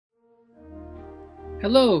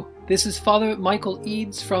Hello, this is Father Michael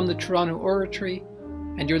Eads from the Toronto Oratory,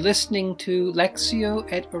 and you're listening to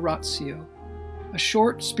Lectio et Oratio, a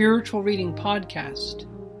short spiritual reading podcast,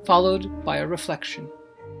 followed by a reflection.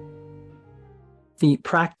 The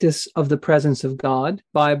Practice of the Presence of God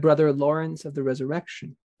by Brother Lawrence of the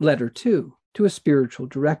Resurrection, Letter 2 to a Spiritual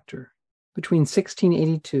Director, between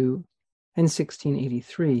 1682 and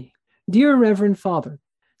 1683. Dear Reverend Father,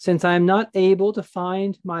 since I am not able to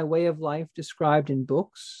find my way of life described in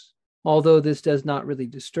books, although this does not really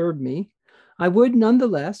disturb me, I would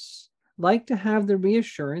nonetheless like to have the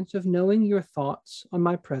reassurance of knowing your thoughts on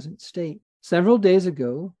my present state. Several days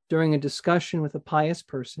ago, during a discussion with a pious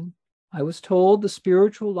person, I was told the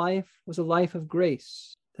spiritual life was a life of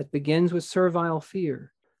grace that begins with servile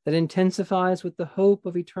fear, that intensifies with the hope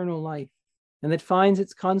of eternal life, and that finds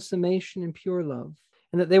its consummation in pure love,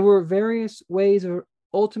 and that there were various ways of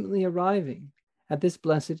ultimately arriving at this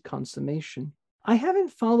blessed consummation. I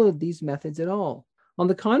haven't followed these methods at all. On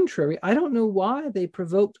the contrary, I don't know why they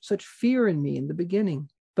provoked such fear in me in the beginning.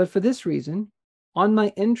 But for this reason, on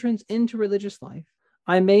my entrance into religious life,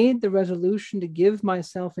 I made the resolution to give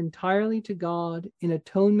myself entirely to God in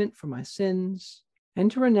atonement for my sins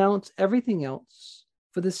and to renounce everything else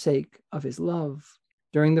for the sake of his love.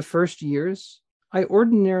 During the first years, I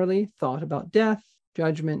ordinarily thought about death,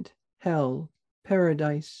 judgment, hell,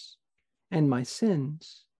 paradise, and my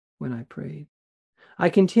sins when I prayed. I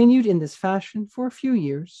continued in this fashion for a few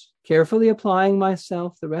years, carefully applying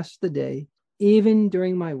myself the rest of the day, even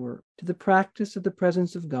during my work, to the practice of the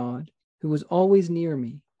presence of God, who was always near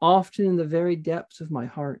me, often in the very depths of my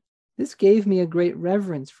heart. This gave me a great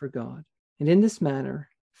reverence for God, and in this manner,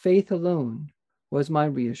 faith alone was my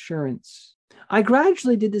reassurance. I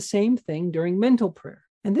gradually did the same thing during mental prayer,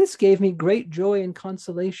 and this gave me great joy and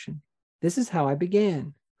consolation. This is how I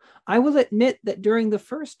began. I will admit that during the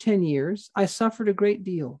first 10 years, I suffered a great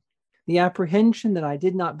deal. The apprehension that I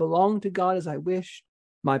did not belong to God as I wished,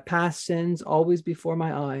 my past sins always before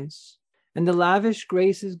my eyes, and the lavish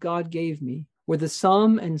graces God gave me were the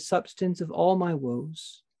sum and substance of all my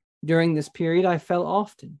woes. During this period, I fell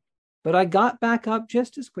often, but I got back up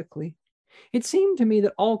just as quickly. It seemed to me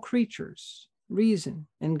that all creatures, reason,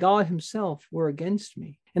 and God himself were against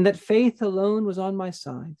me, and that faith alone was on my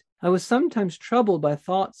side. I was sometimes troubled by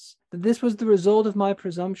thoughts that this was the result of my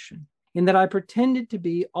presumption, in that I pretended to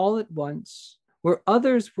be all at once, where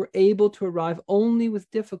others were able to arrive only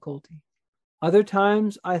with difficulty. Other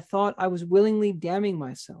times I thought I was willingly damning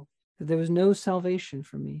myself, that there was no salvation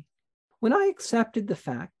for me. When I accepted the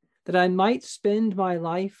fact that I might spend my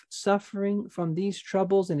life suffering from these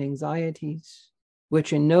troubles and anxieties,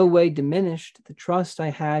 which in no way diminished the trust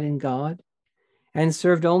I had in God and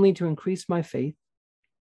served only to increase my faith,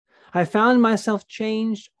 I found myself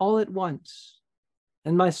changed all at once,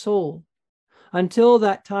 and my soul, until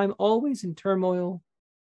that time always in turmoil,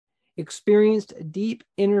 experienced a deep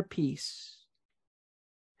inner peace,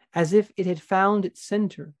 as if it had found its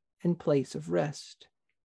center and place of rest.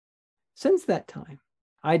 Since that time,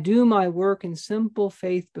 I do my work in simple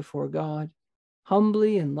faith before God,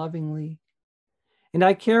 humbly and lovingly, and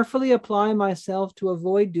I carefully apply myself to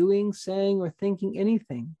avoid doing, saying, or thinking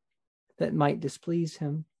anything that might displease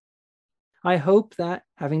him. I hope that,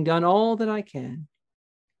 having done all that I can,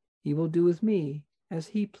 he will do with me as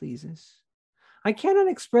he pleases. I cannot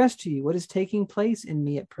express to you what is taking place in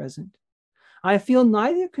me at present. I feel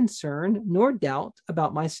neither concern nor doubt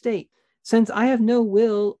about my state, since I have no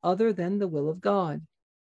will other than the will of God,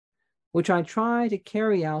 which I try to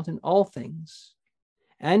carry out in all things,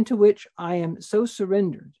 and to which I am so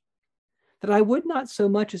surrendered that I would not so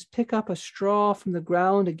much as pick up a straw from the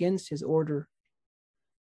ground against his order,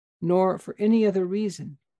 nor for any other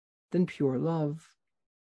reason than pure love.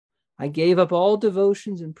 I gave up all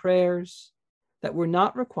devotions and prayers that were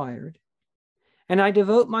not required, and I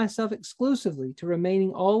devote myself exclusively to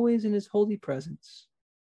remaining always in his holy presence.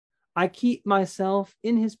 I keep myself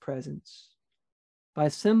in his presence by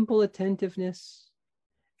simple attentiveness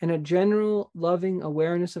and a general loving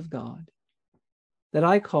awareness of God that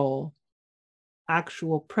I call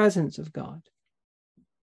actual presence of God,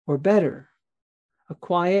 or better, a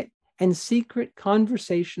quiet and secret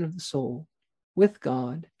conversation of the soul with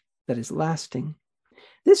God that is lasting.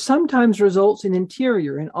 This sometimes results in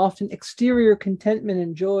interior and often exterior contentment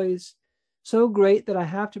and joys so great that I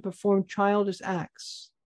have to perform childish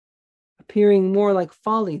acts, appearing more like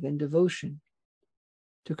folly than devotion,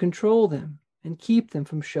 to control them and keep them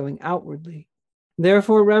from showing outwardly.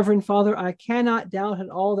 Therefore, Reverend Father, I cannot doubt at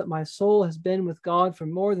all that my soul has been with God for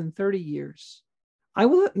more than 30 years. I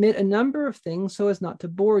will admit a number of things so as not to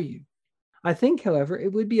bore you. I think, however,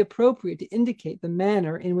 it would be appropriate to indicate the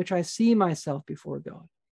manner in which I see myself before God,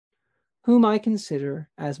 whom I consider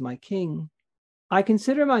as my king. I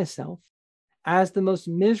consider myself as the most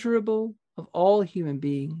miserable of all human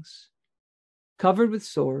beings, covered with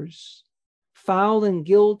sores, foul and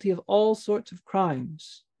guilty of all sorts of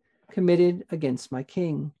crimes committed against my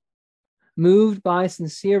king. Moved by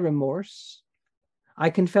sincere remorse, I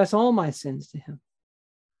confess all my sins to him.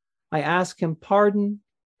 I ask him pardon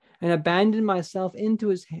and abandon myself into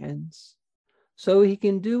his hands so he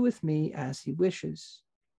can do with me as he wishes.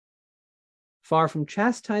 Far from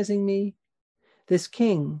chastising me, this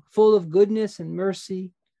king, full of goodness and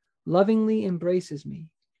mercy, lovingly embraces me,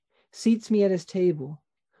 seats me at his table,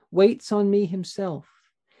 waits on me himself,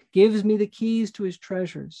 gives me the keys to his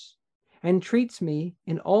treasures, and treats me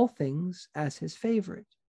in all things as his favorite.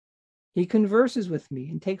 He converses with me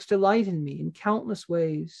and takes delight in me in countless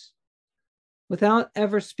ways, without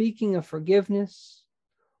ever speaking of forgiveness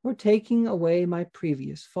or taking away my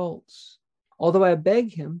previous faults. Although I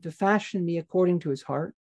beg him to fashion me according to his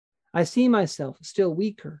heart, I see myself still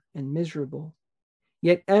weaker and miserable,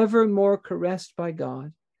 yet ever more caressed by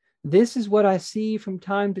God. This is what I see from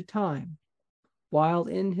time to time while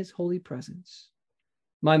in his holy presence.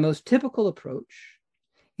 My most typical approach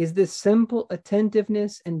is this simple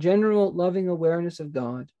attentiveness and general loving awareness of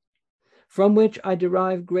God, from which I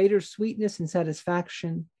derive greater sweetness and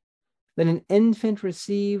satisfaction than an infant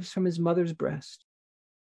receives from his mother's breast.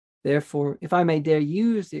 Therefore, if I may dare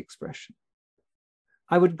use the expression,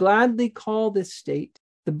 I would gladly call this state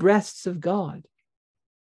the breasts of God,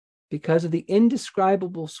 because of the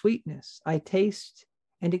indescribable sweetness I taste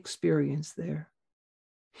and experience there.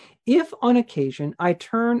 If on occasion I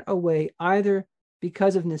turn away either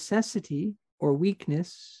because of necessity or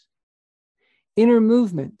weakness, inner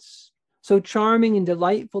movements, so charming and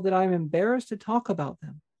delightful that I am embarrassed to talk about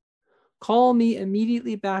them, call me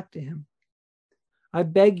immediately back to him. I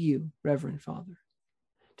beg you, Reverend Father,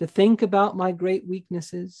 to think about my great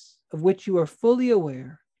weaknesses, of which you are fully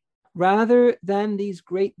aware, rather than these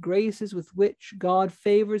great graces with which God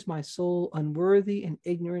favors my soul, unworthy and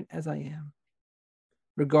ignorant as I am.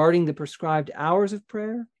 Regarding the prescribed hours of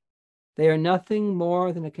prayer, they are nothing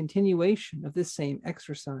more than a continuation of this same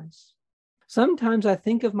exercise. Sometimes I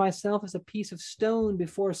think of myself as a piece of stone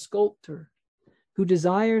before a sculptor who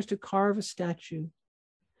desires to carve a statue.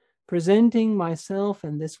 Presenting myself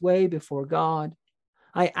in this way before God,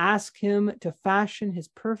 I ask him to fashion his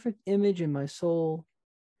perfect image in my soul,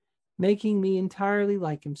 making me entirely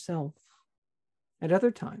like himself. At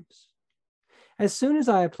other times, as soon as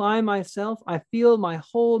I apply myself, I feel my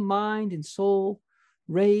whole mind and soul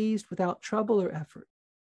raised without trouble or effort,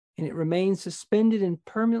 and it remains suspended and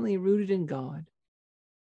permanently rooted in God,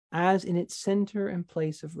 as in its center and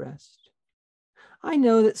place of rest. I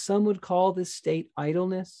know that some would call this state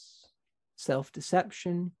idleness,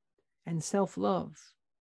 self-deception, and self-love.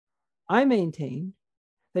 I maintain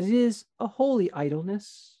that it is a holy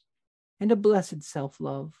idleness and a blessed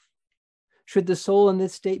self-love, should the soul in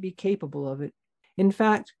this state be capable of it. In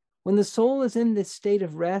fact, when the soul is in this state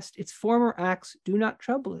of rest, its former acts do not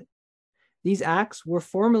trouble it. These acts were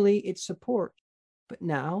formerly its support, but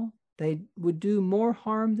now they would do more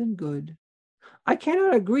harm than good. I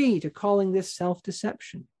cannot agree to calling this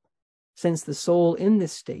self-deception, since the soul in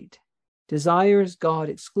this state desires God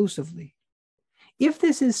exclusively. If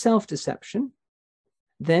this is self-deception,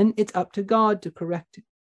 then it's up to God to correct it.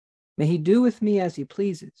 May he do with me as he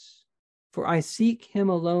pleases, for I seek him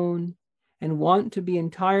alone and want to be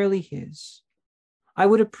entirely his. I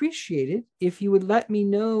would appreciate it if you would let me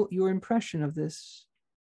know your impression of this.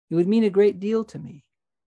 It would mean a great deal to me,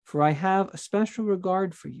 for I have a special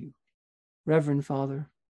regard for you, Reverend Father,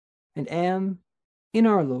 and am, in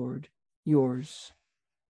our Lord, yours.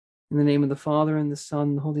 In the name of the Father, and the Son,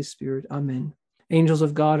 and the Holy Spirit, amen. Angels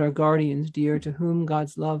of God, our guardians dear, to whom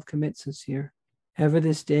God's love commits us here, ever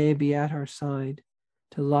this day be at our side,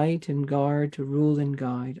 to light and guard, to rule and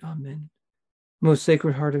guide. Amen. Most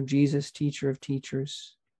Sacred Heart of Jesus, teacher of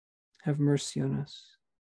teachers, have mercy on us.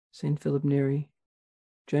 Saint Philip Neri,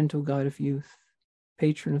 gentle guide of youth,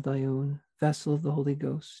 patron of thy own, vessel of the Holy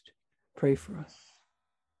Ghost, pray for us.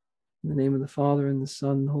 In the name of the Father, and the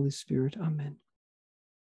Son, and the Holy Spirit, amen.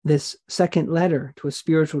 This second letter to a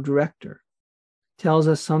spiritual director tells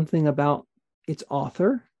us something about its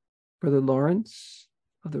author, Brother Lawrence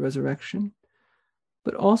of the Resurrection,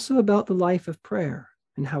 but also about the life of prayer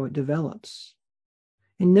and how it develops.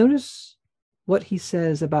 And notice what he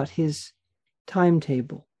says about his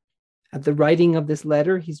timetable. At the writing of this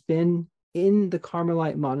letter, he's been in the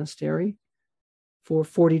Carmelite monastery for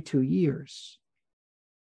 42 years.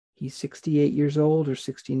 He's 68 years old or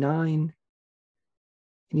 69.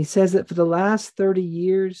 And he says that for the last 30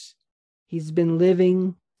 years, he's been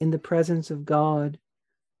living in the presence of God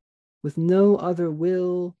with no other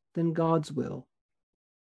will than God's will.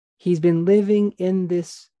 He's been living in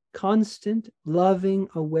this constant, loving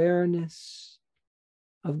awareness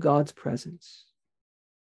of God's presence,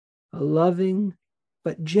 a loving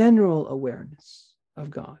but general awareness of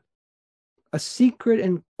God, a secret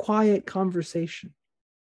and quiet conversation.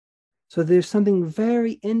 So there's something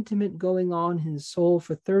very intimate going on in his soul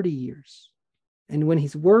for 30 years. And when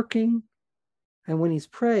he's working and when he's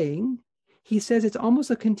praying, he says it's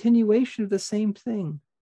almost a continuation of the same thing.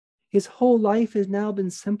 His whole life has now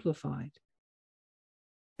been simplified.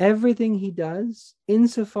 Everything he does,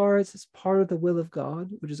 insofar as it's part of the will of God,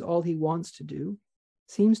 which is all he wants to do,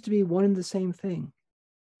 seems to be one and the same thing.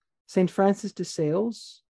 St. Francis de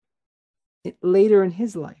Sales, later in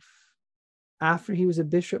his life, after he was a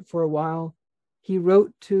bishop for a while, he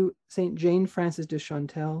wrote to St. Jane Frances de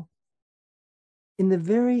Chantal in the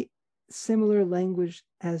very similar language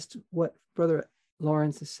as to what Brother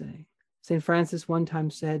Lawrence is saying. St. Francis one time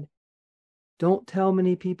said, don't tell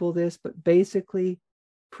many people this, but basically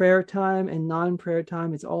prayer time and non-prayer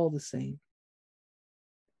time is all the same.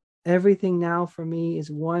 Everything now for me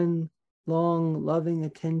is one long, loving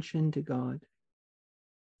attention to God.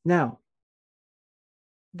 Now,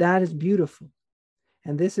 that is beautiful,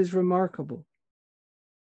 and this is remarkable.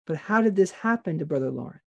 But how did this happen to Brother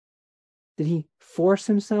Lawrence? Did he force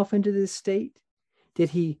himself into this state?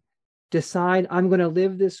 Did he decide, I'm going to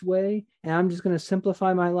live this way, and I'm just going to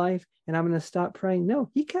simplify my life, and I'm going to stop praying? No,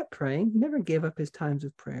 he kept praying. He never gave up his times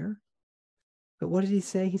of prayer. But what did he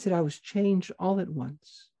say? He said, I was changed all at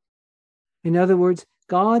once. In other words,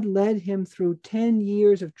 God led him through 10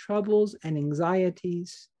 years of troubles and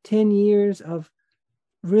anxieties, 10 years of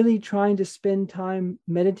really trying to spend time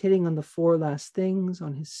meditating on the 4 last things,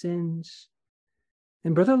 on his sins.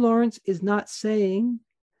 And Brother Lawrence is not saying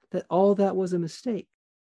that all that was a mistake.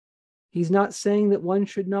 He's not saying that one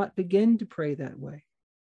should not begin to pray that way.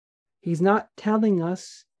 He's not telling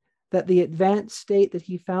us that the advanced state that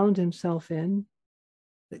he found himself in,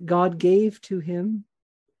 that God gave to him,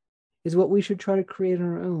 is what we should try to create on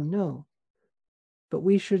our own. No. But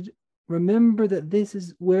we should remember that this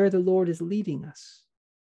is where the Lord is leading us.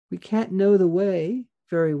 We can't know the way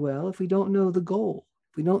very well if we don't know the goal,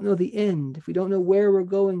 if we don't know the end, if we don't know where we're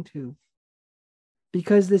going to.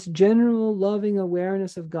 Because this general loving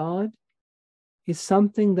awareness of God is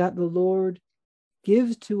something that the Lord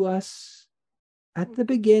gives to us at the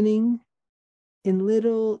beginning in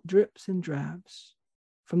little drips and drabs.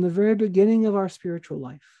 From the very beginning of our spiritual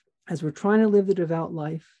life, as we're trying to live the devout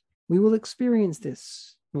life, we will experience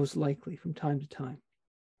this most likely from time to time.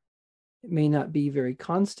 It may not be very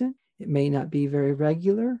constant, it may not be very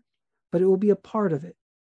regular, but it will be a part of it.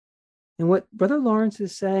 And what Brother Lawrence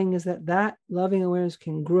is saying is that that loving awareness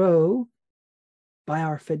can grow by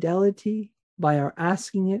our fidelity, by our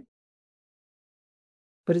asking it,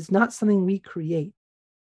 but it's not something we create.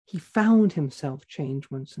 He found himself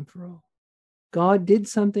changed once and for all. God did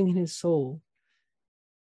something in his soul.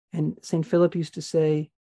 And St. Philip used to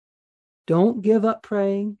say, don't give up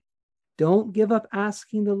praying. Don't give up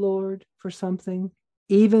asking the Lord for something,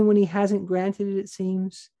 even when he hasn't granted it, it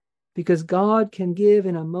seems, because God can give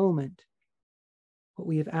in a moment what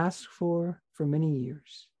we have asked for many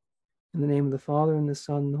years. In the name of the Father, and the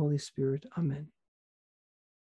Son, and the Holy Spirit. Amen.